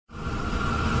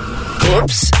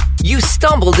Whoops! You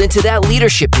stumbled into that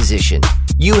leadership position.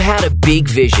 You had a big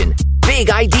vision, big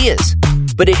ideas,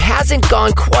 but it hasn't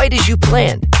gone quite as you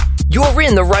planned. You're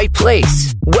in the right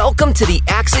place. Welcome to the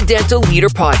Accidental Leader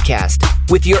Podcast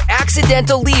with your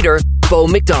accidental leader, Bo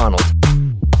McDonald.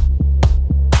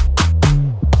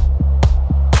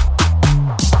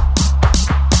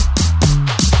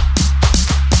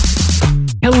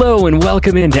 Hello and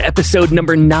welcome into episode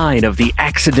number 9 of The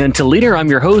Accidental Leader. I'm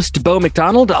your host, Bo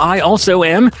McDonald. I also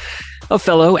am a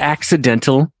fellow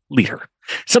accidental leader.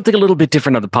 Something a little bit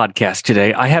different on the podcast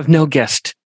today. I have no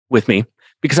guest with me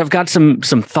because I've got some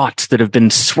thoughts that have been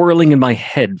swirling in my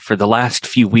head for the last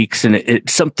few weeks. And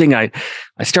it's something I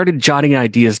started jotting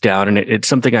ideas down, and it's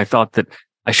something I thought that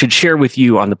I should share with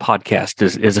you on the podcast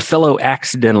as a fellow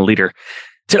accidental leader.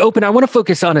 To open, I want to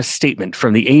focus on a statement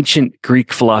from the ancient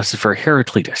Greek philosopher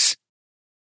Heraclitus.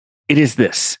 It is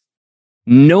this: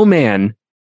 no man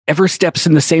ever steps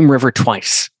in the same river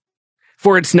twice,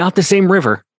 for it's not the same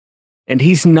river, and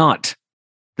he's not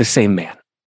the same man.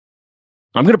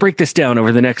 I'm going to break this down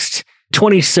over the next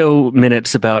 20 so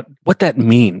minutes about what that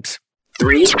means.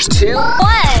 3, 2, 1.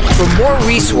 For more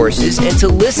resources and to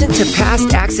listen to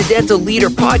past Accidental Leader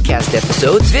podcast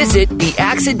episodes, visit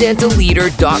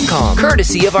theaccidentalleader.com,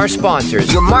 courtesy of our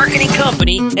sponsors, your marketing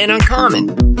company, and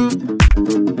Uncommon.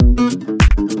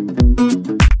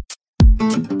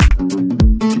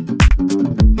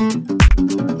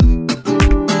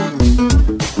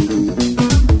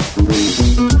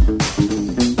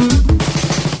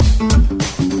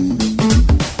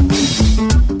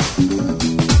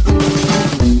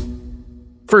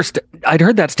 First, I'd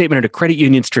heard that statement at a credit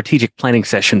union strategic planning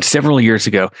session several years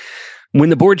ago. When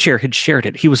the board chair had shared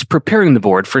it, he was preparing the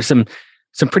board for some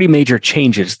pretty major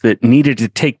changes that needed to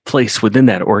take place within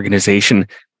that organization,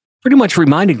 pretty much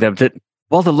reminding them that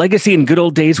while the legacy and good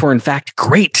old days were in fact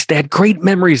great, they had great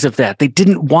memories of that. They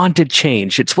didn't want to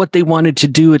change. It's what they wanted to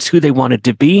do. It's who they wanted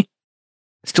to be.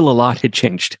 Still, a lot had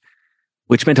changed,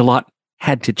 which meant a lot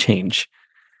had to change.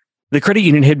 The credit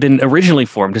union had been originally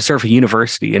formed to serve a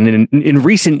university, and in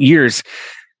recent years,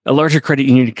 a larger credit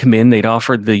union had come in. They'd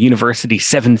offered the university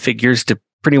 7 figures to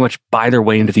pretty much buy their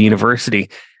way into the university,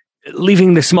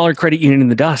 leaving the smaller credit union in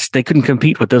the dust. They couldn't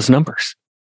compete with those numbers.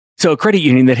 So a credit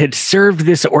union that had served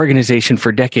this organization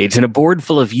for decades, and a board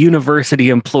full of university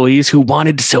employees who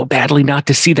wanted so badly not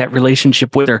to see that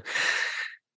relationship with her,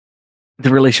 the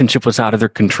relationship was out of their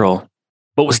control.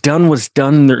 What was done was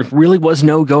done. There really was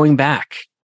no going back.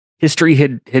 History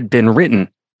had been written.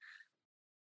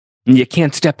 And you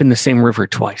can't step in the same river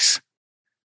twice.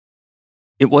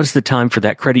 It was the time for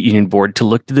that credit union board to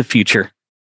look to the future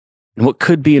and what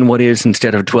could be and what is,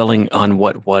 instead of dwelling on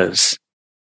what was.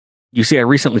 You see, I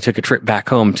recently took a trip back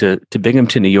home to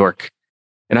Binghamton, New York,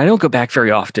 and I don't go back very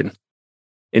often.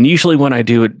 And usually when I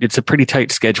do, it's a pretty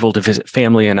tight schedule to visit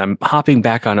family, and I'm hopping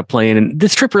back on a plane. And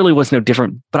this trip really was no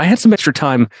different, but I had some extra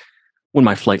time when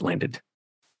my flight landed.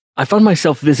 I found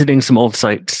myself visiting some old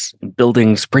sites and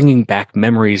buildings, bringing back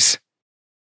memories.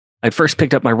 I'd first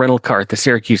picked up my rental car at the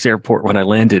Syracuse airport when I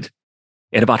landed.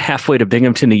 And about halfway to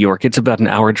Binghamton, New York, it's about an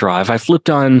hour drive, I flipped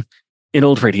on an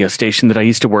old radio station that I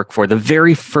used to work for, the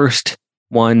very first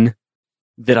one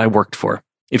that I worked for.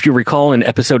 If you recall, in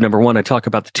episode number 1, I talk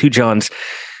about the 2 Johns.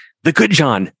 The good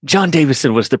John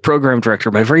Davison, was the program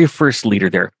director, my very first leader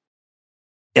there.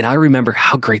 And I remember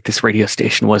how great this radio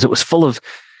station was. It was full of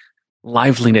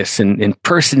liveliness and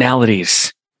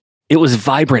personalities. It was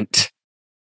vibrant.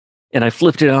 And I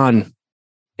flipped it on,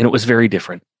 and it was very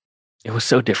different. It was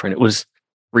so different. It was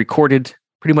recorded.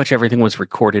 Pretty much everything was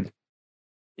recorded.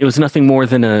 It was nothing more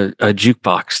than a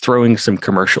jukebox throwing some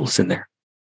commercials in there.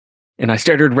 And I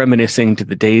started reminiscing to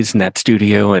the days in that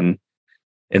studio and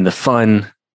the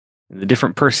fun and the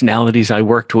different personalities I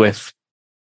worked with.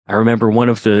 I remember one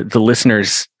of the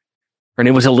listeners, her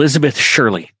name was Elizabeth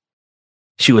Shirley.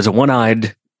 She was a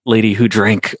one-eyed lady who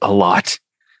drank a lot.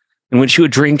 And when she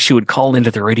would drink, she would call into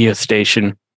the radio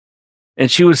station. And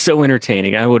she was so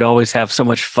entertaining. I would always have so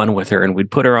much fun with her, and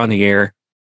we'd put her on the air.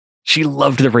 She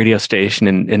loved the radio station,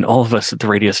 and all of us at the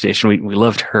radio station, we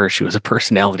loved her. She was a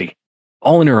personality,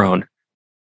 all in her own.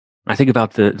 I think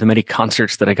about the many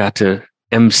concerts that I got to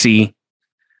MC,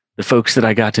 the folks that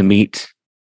I got to meet,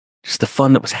 just the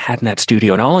fun that was had in that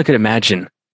studio. And all I could imagine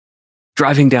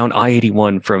driving down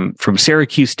I-81 from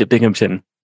Syracuse to Binghamton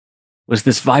was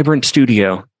this vibrant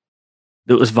studio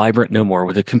that was vibrant no more,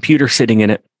 with a computer sitting in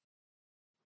it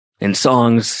and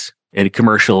songs and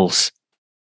commercials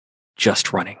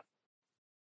just running.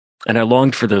 And I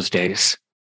longed for those days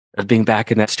of being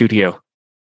back in that studio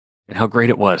and how great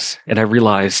it was. And I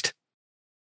realized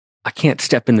I can't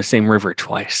step in the same river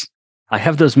twice. I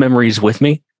have those memories with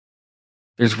me,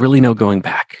 There's really no going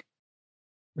back.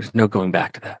 There's no going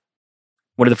back to that.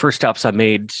 One of the first stops I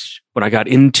made when I got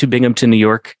into Binghamton, New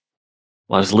York,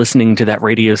 while I was listening to that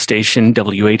radio station,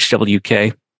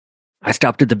 WHWK, I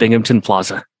stopped at the Binghamton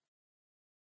Plaza.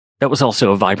 That was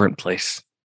also a vibrant place.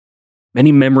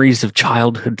 Many memories of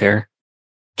childhood there.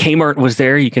 Kmart was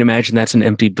there. You can imagine that's an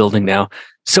empty building now.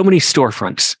 So many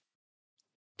storefronts.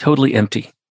 Totally empty.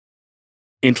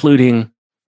 Including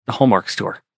the Hallmark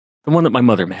store. The one that my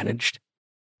mother managed.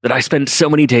 That I spent so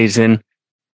many days in,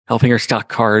 helping her stock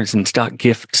cards and stock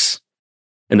gifts.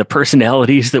 And the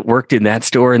personalities that worked in that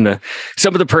store and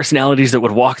some of the personalities that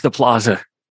would walk the plaza.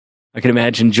 I can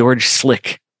imagine George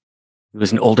Slick. He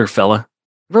was an older fella.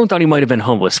 Everyone thought he might have been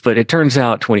homeless, but it turns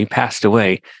out when he passed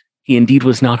away, he indeed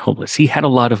was not homeless. He had a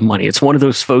lot of money. It's one of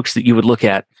those folks that you would look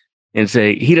at and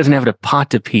say, he doesn't have a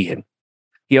pot to pee in.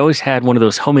 He always had one of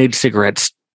those homemade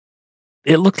cigarettes.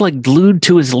 It looked like glued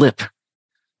to his lip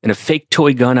and a fake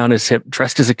toy gun on his hip,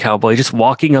 dressed as a cowboy, just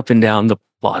walking up and down the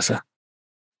plaza.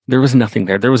 There was nothing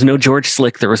there. There was no George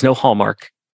Slick. There was no Hallmark.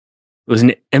 It was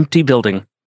an empty building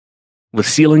with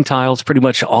ceiling tiles pretty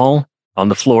much all on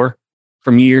the floor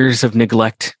from years of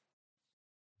neglect.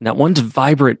 And that once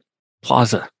vibrant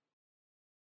plaza.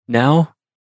 Now,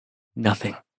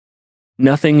 nothing.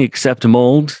 Nothing except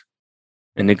mold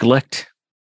and neglect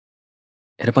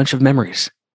and a bunch of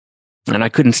memories. And I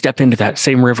couldn't step into that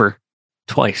same river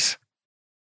twice.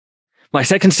 My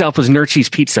second stop was Nurchi's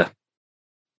Pizza.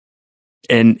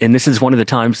 And this is one of the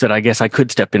times that I guess I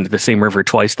could step into the same river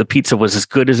twice. The pizza was as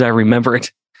good as I remember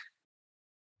it.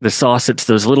 The sauce, it's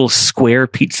those little square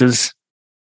pizzas.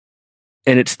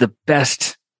 And it's the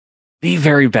best, the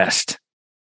very best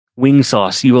wing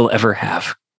sauce you will ever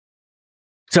have.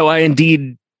 So I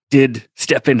indeed did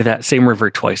step into that same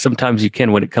river twice. Sometimes you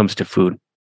can when it comes to food.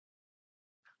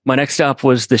 My next stop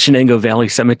was the Shenango Valley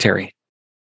Cemetery.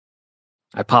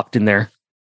 I popped in there,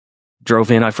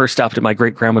 drove in. I first stopped at my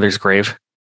great-grandmother's grave.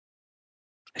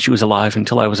 She was alive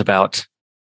until I was about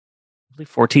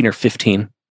 14 or 15.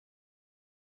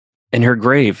 And her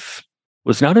grave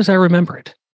was not as I remember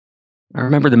it. I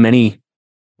remember the many,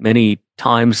 many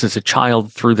times as a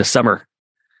child through the summer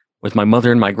with my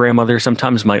mother and my grandmother,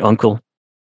 sometimes my uncle.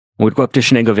 We'd go up to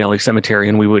Shenango Valley Cemetery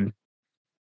and we would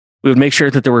make sure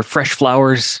that there were fresh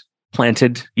flowers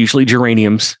planted, usually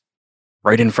geraniums,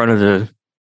 right in front of the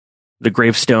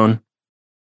gravestone,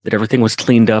 that everything was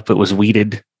cleaned up, it was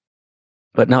weeded.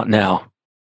 But not now.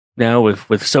 Now,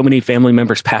 with so many family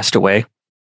members passed away,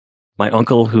 my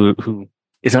uncle who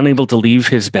is unable to leave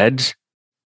his bed,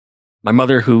 my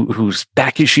mother whose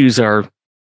back issues are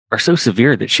so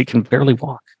severe that she can barely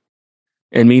walk,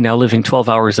 and me now living 12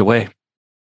 hours away.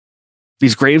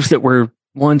 These graves that were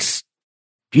once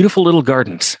beautiful little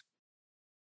gardens,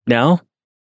 now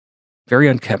very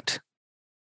unkept.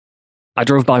 I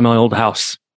drove by my old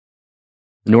house,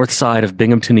 the north side of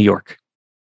Binghamton, New York.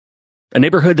 A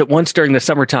neighborhood that once during the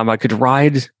summertime I could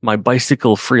ride my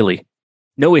bicycle freely.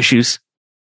 No issues.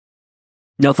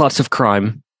 No thoughts of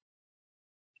crime.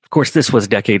 Of course, this was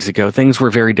decades ago. Things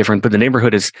were very different, but the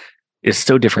neighborhood is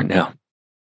so different now.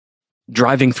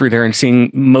 Driving through there and seeing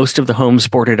most of the homes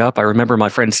boarded up. I remember my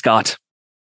friend Scott,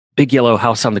 big yellow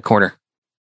house on the corner.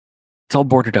 It's all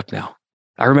boarded up now.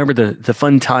 I remember the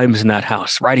fun times in that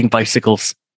house, riding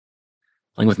bicycles,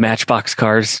 playing with matchbox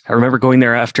cars. I remember going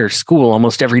there after school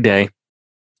almost every day.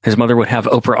 His mother would have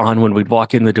Oprah on when we'd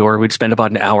walk in the door. We'd spend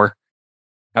about an hour.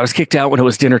 I was kicked out when it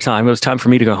was dinner time. It was time for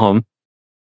me to go home.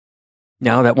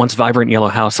 Now that once vibrant yellow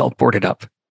house all boarded up.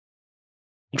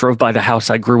 Drove by the house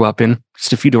I grew up in,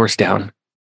 just a few doors down.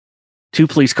 2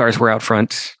 police cars were out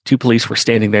front. 2 police were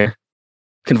standing there,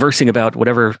 conversing about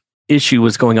whatever issue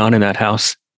was going on in that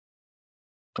house.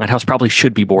 That house probably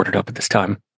should be boarded up at this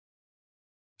time.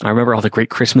 I remember all the great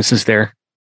Christmases there.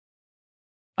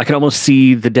 I could almost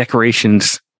see the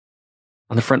decorations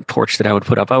on the front porch that I would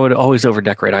put up. I would always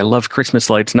over-decorate. I love Christmas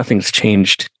lights. Nothing's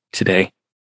changed today.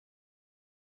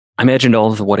 I imagined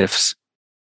all of the what-ifs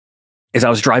as I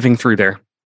was driving through there,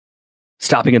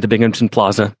 stopping at the Binghamton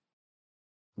Plaza,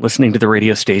 listening to the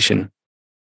radio station,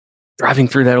 driving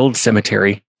through that old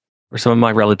cemetery where some of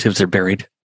my relatives are buried,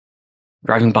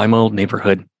 driving by my old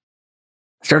neighborhood.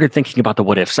 I started thinking about the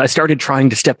what-ifs. I started trying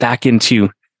to step back into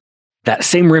that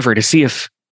same river to see if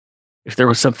there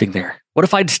was something there. What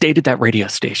if I'd stayed at that radio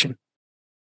station?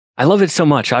 I love it so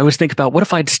much. I always think about, what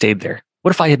if I'd stayed there?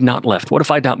 What if I had not left? What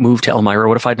if I'd not moved to Elmira?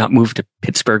 What if I'd not moved to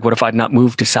Pittsburgh? What if I'd not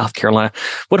moved to South Carolina?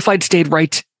 What if I'd stayed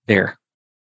right there?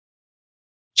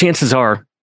 Chances are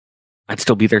I'd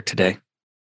still be there today.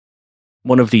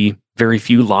 One of the very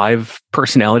few live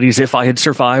personalities, if I had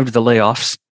survived the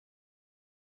layoffs.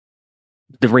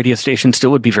 The radio station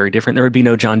still would be very different. There would be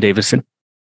no John Davison.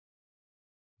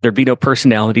 There'd be no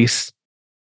personalities.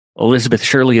 Elizabeth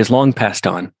Shirley is long passed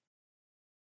on.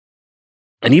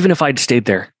 And even if I'd stayed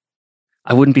there,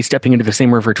 I wouldn't be stepping into the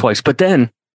same river twice. But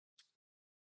then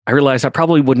I realized I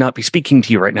probably would not be speaking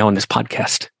to you right now on this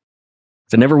podcast.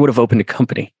 I never would have opened a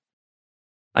company.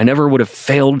 I never would have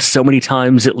failed so many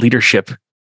times at leadership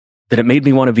that it made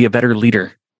me want to be a better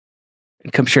leader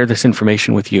and come share this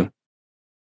information with you.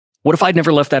 What if I'd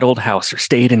never left that old house or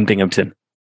stayed in Binghamton?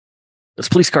 Those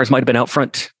police cars might have been out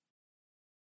front.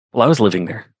 Well, I was living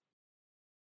there.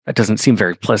 That doesn't seem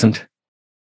very pleasant.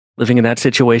 Living in that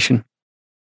situation,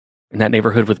 in that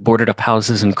neighborhood with boarded up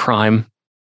houses and crime.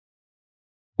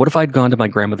 What if I'd gone to my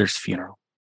grandmother's funeral?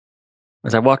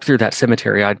 As I walked through that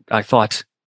cemetery, I thought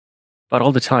about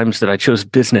all the times that I chose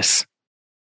business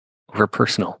over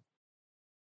personal.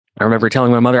 I remember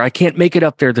telling my mother, I can't make it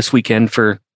up there this weekend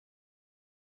for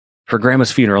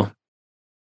Grandma's funeral.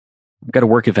 I've got a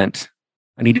work event.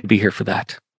 I need to be here for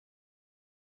that.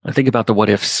 I think about the what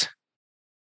ifs,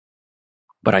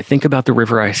 but I think about the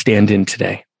river I stand in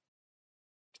today.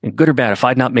 And good or bad, if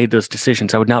I'd not made those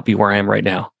decisions, I would not be where I am right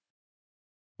now,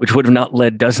 which would have not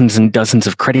led dozens and dozens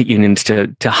of credit unions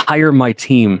to hire my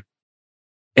team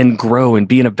and grow and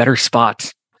be in a better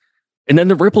spot. And then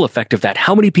the ripple effect of that.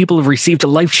 How many people have received a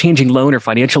life-changing loan or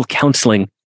financial counseling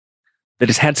that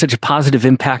has had such a positive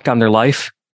impact on their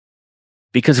life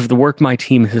because of the work my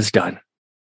team has done?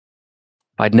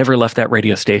 If I'd never left that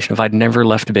radio station, if I'd never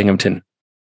left Binghamton,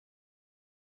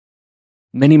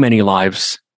 many, many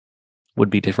lives would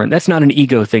be different. That's not an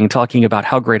ego thing, talking about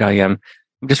how great I am.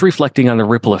 I'm just reflecting on the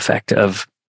ripple effect of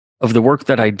the work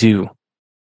that I do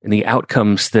and the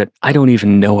outcomes that I don't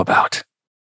even know about.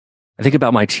 I think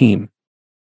about my team.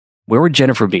 Where would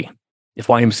Jennifer be if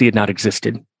YMC had not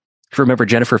existed? If you remember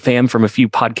Jennifer Pham from a few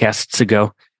podcasts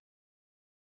ago,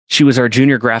 she was our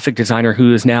junior graphic designer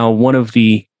who is now one of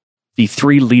the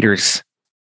three leaders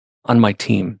on my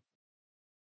team.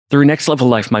 Through Next Level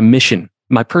Life, my mission,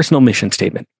 my personal mission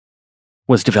statement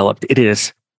was developed. It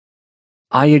is,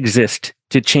 I exist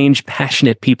to change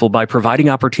passionate people by providing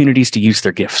opportunities to use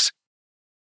their gifts.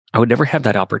 I would never have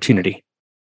that opportunity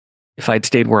if I had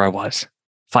stayed where I was,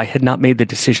 if I had not made the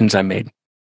decisions I made.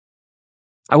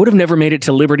 I would have never made it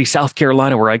to Liberty, South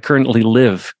Carolina, where I currently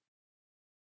live.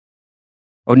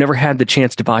 I would never had the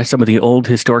chance to buy some of the old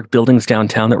historic buildings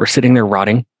downtown that were sitting there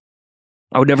rotting.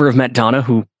 I would never have met Donna,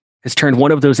 who has turned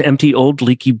one of those empty, old,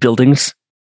 leaky buildings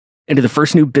into the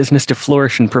first new business to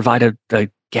flourish and provide a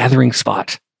gathering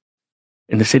spot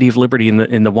in the city of Liberty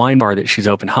in the wine bar that she's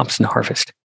opened, Hops and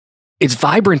Harvest. It's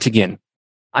vibrant again.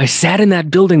 I sat in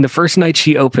that building the first night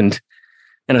she opened,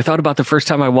 and I thought about the first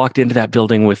time I walked into that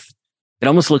building with, it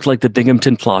almost looked like the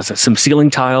Binghamton Plaza. Some ceiling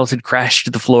tiles had crashed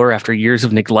to the floor after years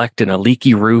of neglect and a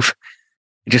leaky roof.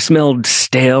 It just smelled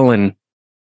stale and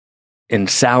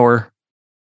sour.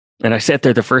 And I sat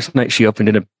there the first night she opened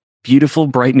in a beautiful,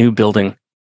 bright new building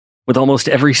with almost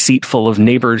every seat full of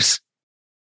neighbors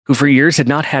who for years had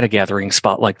not had a gathering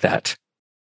spot like that.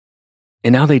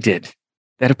 And now they did.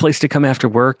 They had a place to come after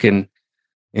work and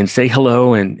say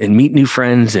hello and meet new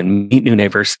friends and meet new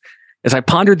neighbors. As I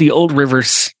pondered the old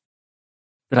rivers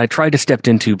that I tried to step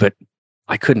into, but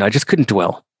I couldn't. I just couldn't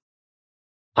dwell.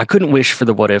 I couldn't wish for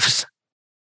the what ifs.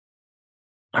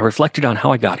 I reflected on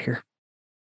how I got here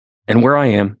and where I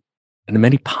am and the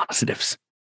many positives.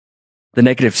 The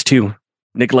negatives too.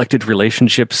 Neglected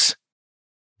relationships,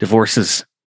 divorces.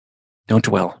 Don't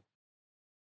dwell.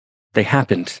 They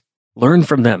happened. Learn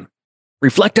from them.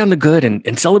 Reflect on the good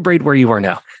and celebrate where you are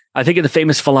now. I think of the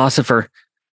famous philosopher,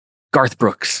 Garth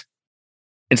Brooks,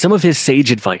 and some of his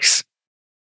sage advice.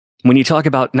 When you talk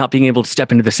about not being able to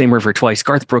step into the same river twice,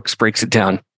 Garth Brooks breaks it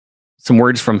down. Some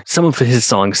words from some of his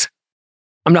songs.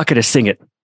 I'm not going to sing it.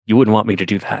 You wouldn't want me to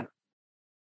do that.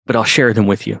 But I'll share them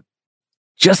with you.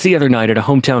 Just the other night at a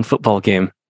hometown football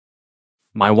game,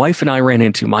 my wife and I ran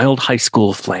into my old high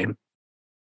school flame.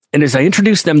 And as I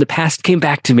introduced them, the past came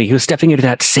back to me. He was stepping into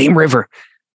that same river.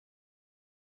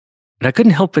 And I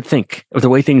couldn't help but think of the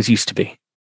way things used to be.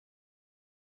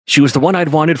 She was the one I'd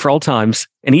wanted for all times,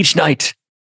 and each night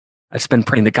I'd spend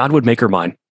praying that God would make her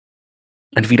mine.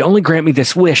 And if he'd only grant me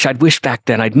this wish I'd wished back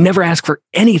then, I'd never ask for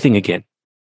anything again.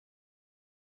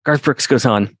 Garth Brooks goes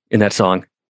on in that song.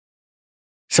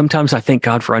 Sometimes I thank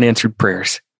God for unanswered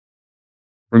prayers.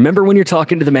 Remember when you're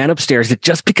talking to the man upstairs that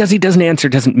just because he doesn't answer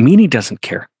doesn't mean he doesn't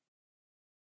care.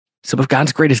 Some of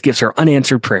God's greatest gifts are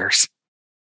unanswered prayers.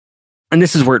 And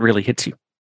this is where it really hits you.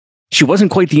 She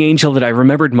wasn't quite the angel that I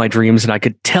remembered in my dreams, and I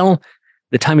could tell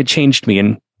the time had changed me,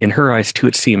 and in her eyes too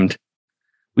it seemed.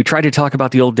 We tried to talk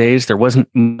about the old days. There wasn't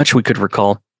much we could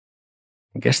recall.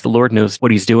 I guess the Lord knows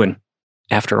what he's doing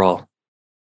after all.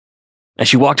 As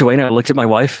she walked away and I looked at my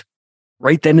wife,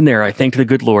 right then and there, I thanked the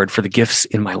good Lord for the gifts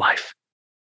in my life.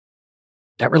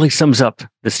 That really sums up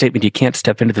the statement, you can't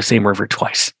step into the same river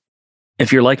twice.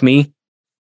 If you're like me,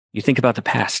 you think about the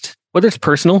past, whether it's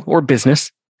personal or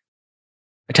business.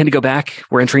 I tend to go back.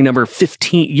 We're entering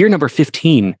year number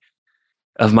 15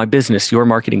 of my business, your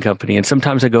marketing company. And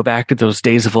sometimes I go back to those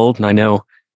days of old and I know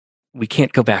we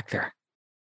can't go back there.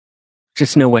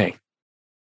 Just no way.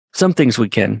 Some things we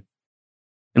can,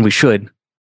 and we should.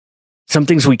 Some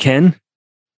things we can,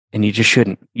 and you just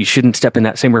shouldn't. You shouldn't step in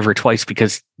that same river twice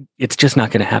because it's just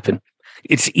not going to happen.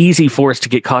 It's easy for us to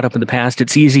get caught up in the past.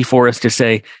 It's easy for us to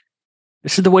say,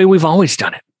 this is the way we've always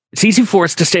done it. It's easy for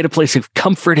us to stay at a place of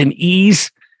comfort and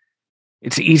ease.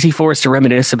 It's easy for us to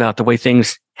reminisce about the way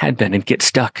things had been and get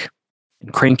stuck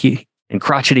and cranky and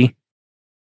crotchety.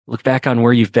 Look back on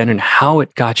where you've been and how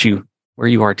it got you where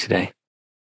you are today.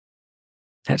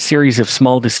 That series of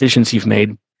small decisions you've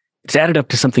made, it's added up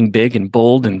to something big and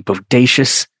bold and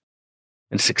bodacious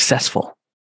and successful.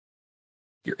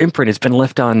 Your imprint has been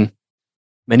left on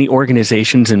many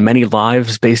organizations and many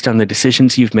lives based on the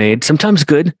decisions you've made, sometimes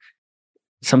good,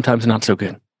 sometimes not so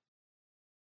good.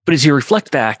 But as you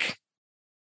reflect back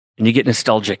and you get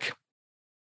nostalgic,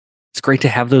 it's great to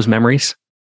have those memories,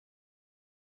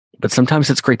 but sometimes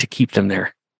it's great to keep them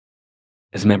there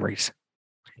as memories.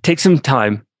 Take some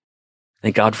time.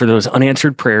 Thank God for those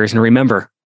unanswered prayers. And remember,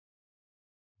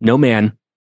 no man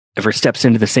ever steps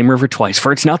into the same river twice,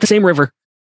 for it's not the same river,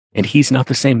 and he's not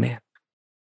the same man.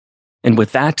 And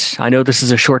with that, I know this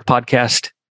is a short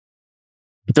podcast,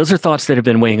 but those are thoughts that have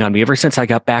been weighing on me ever since I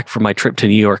got back from my trip to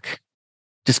New York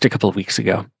just a couple of weeks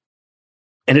ago.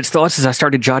 And it's thoughts as I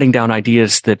started jotting down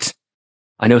ideas that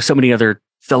I know so many other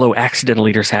fellow accidental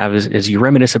leaders have as you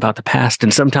reminisce about the past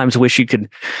and sometimes wish you could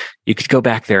go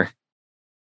back there.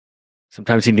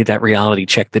 Sometimes you need that reality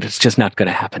check that it's just not going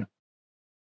to happen.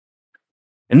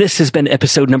 And this has been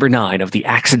episode number 9 of The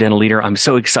Accidental Leader. I'm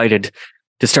so excited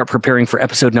to start preparing for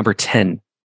episode number 10.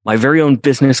 My very own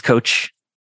business coach,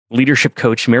 leadership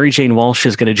coach, Mary Jane Walsh,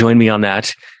 is going to join me on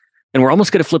that. And we're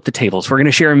almost going to flip the tables. We're going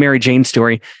to share a Mary Jane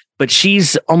story, but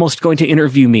she's almost going to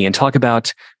interview me and talk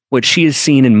about what she has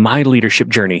seen in my leadership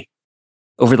journey.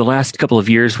 Over the last couple of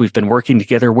years, we've been working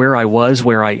together where I was,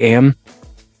 where I am,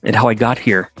 and how I got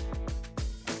here,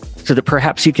 so that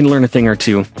perhaps you can learn a thing or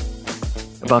two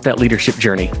about that leadership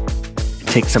journey and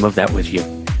take some of that with you.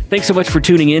 Thanks so much for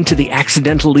tuning in to The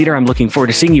Accidental Leader. I'm looking forward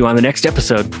to seeing you on the next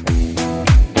episode.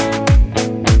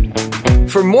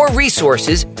 For more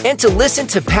resources and to listen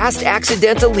to past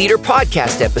Accidental Leader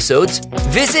podcast episodes,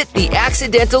 visit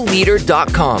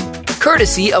theaccidentalleader.com,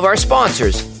 courtesy of our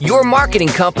sponsors, Your Marketing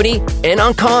Company and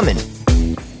Uncommon.